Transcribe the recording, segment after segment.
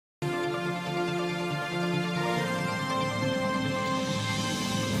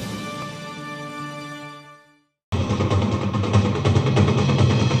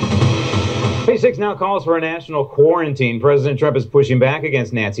Page 6 now calls for a national quarantine. President Trump is pushing back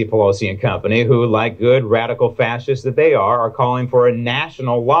against Nancy Pelosi and company, who, like good radical fascists that they are calling for a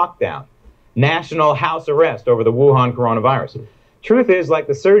national lockdown, national house arrest over the Wuhan coronavirus. Truth is, like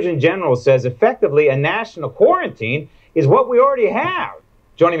the Surgeon General says, effectively a national quarantine is what we already have.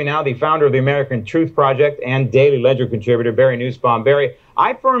 Joining me now, the founder of the American Truth Project and Daily Ledger contributor, Barry Nussbaum. Barry,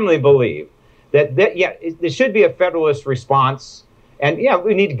 I firmly believe that there should be a federalist response. And yeah,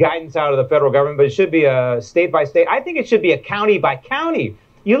 we need guidance out of the federal government, but it should be a state by state. I think it should be a county by county.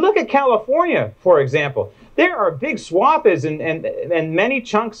 You look at California, for example. There are big swaths and many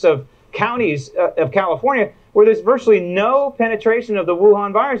chunks of counties of California where there's virtually no penetration of the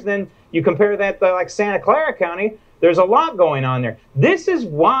Wuhan virus. Then you compare that to like Santa Clara County, there's a lot going on there. This is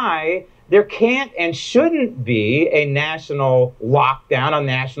why there can't and shouldn't be a national lockdown, a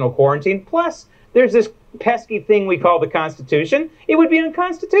national quarantine. Plus, there's this pesky thing we call the Constitution. It would be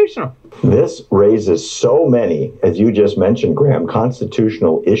unconstitutional. This raises so many, as you just mentioned, Graham,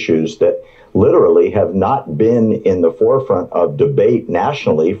 constitutional issues that literally have not been in the forefront of debate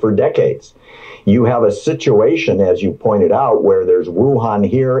nationally for decades. You have a situation, as you pointed out, where there's Wuhan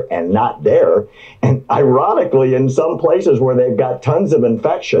here and not there. And ironically, in some places where they've got tons of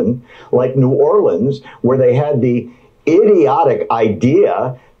infection, like New Orleans, where they had the idiotic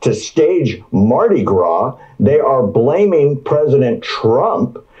idea to stage Mardi Gras, they are blaming President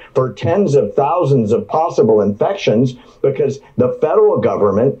Trump for tens of thousands of possible infections because the federal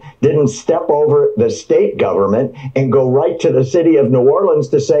government didn't step over the state government and go right to the city of New Orleans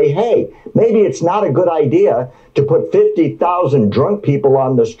to say, hey, maybe it's not a good idea to put 50,000 drunk people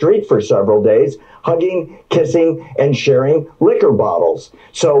on the street for several days, hugging, kissing, and sharing liquor bottles.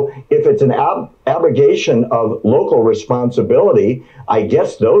 So if it's an abrogation of local responsibility, I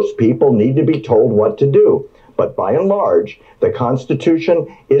guess those people need to be told what to do. But by and large, the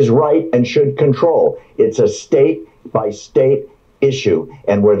Constitution is right and should control. It's a state-by-state issue.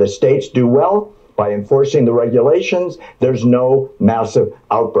 And where the states do well, by enforcing the regulations, there's no massive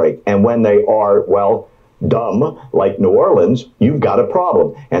outbreak. And when they are, well, dumb, like New Orleans, you've got a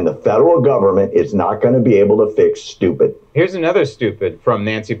problem. And the federal government is not going to be able to fix stupid. Here's another stupid from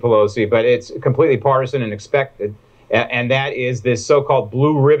Nancy Pelosi, but it's completely partisan and expected. And that is this so-called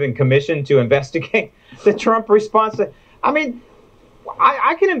Blue Ribbon Commission to investigate the Trump response. I mean,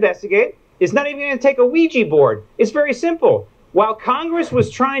 I can investigate. It's not even going to take a Ouija board. It's very simple. While Congress was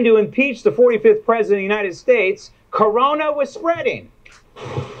trying to impeach the 45th president of the United States, Corona was spreading.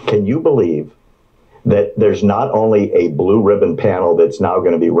 Can you believe that there's not only a blue ribbon panel that's now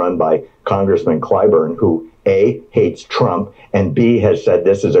going to be run by Congressman Clyburn, who A, hates Trump, and B, has said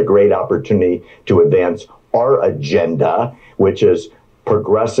this is a great opportunity to advance our agenda, which is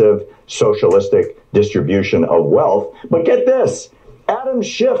progressive socialistic distribution of wealth. But get this, Adam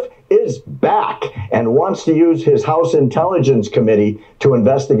Schiff is back and wants to use his House Intelligence Committee to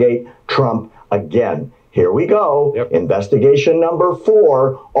investigate Trump again. Here we go. Yep. Investigation number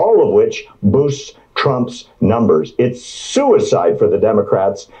 4, all of which boosts Trump's numbers. It's suicide for the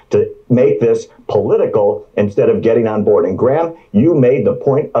Democrats to make this political instead of getting on board. And Graham, you made the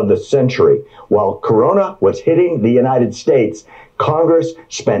point of the century. While Corona was hitting the United States, Congress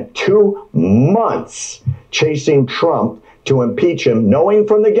spent 2 months chasing Trump to impeach him, knowing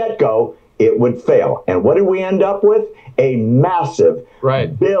from the get-go it would fail. And what did we end up with? A massive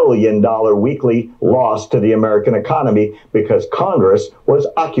billion-dollar weekly loss to the American economy because Congress was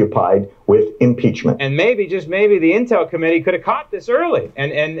occupied with impeachment. And maybe, just maybe, the Intel Committee could have caught this early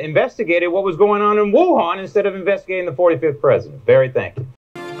and investigated what was going on in Wuhan instead of investigating the 45th president. Barry, thank you.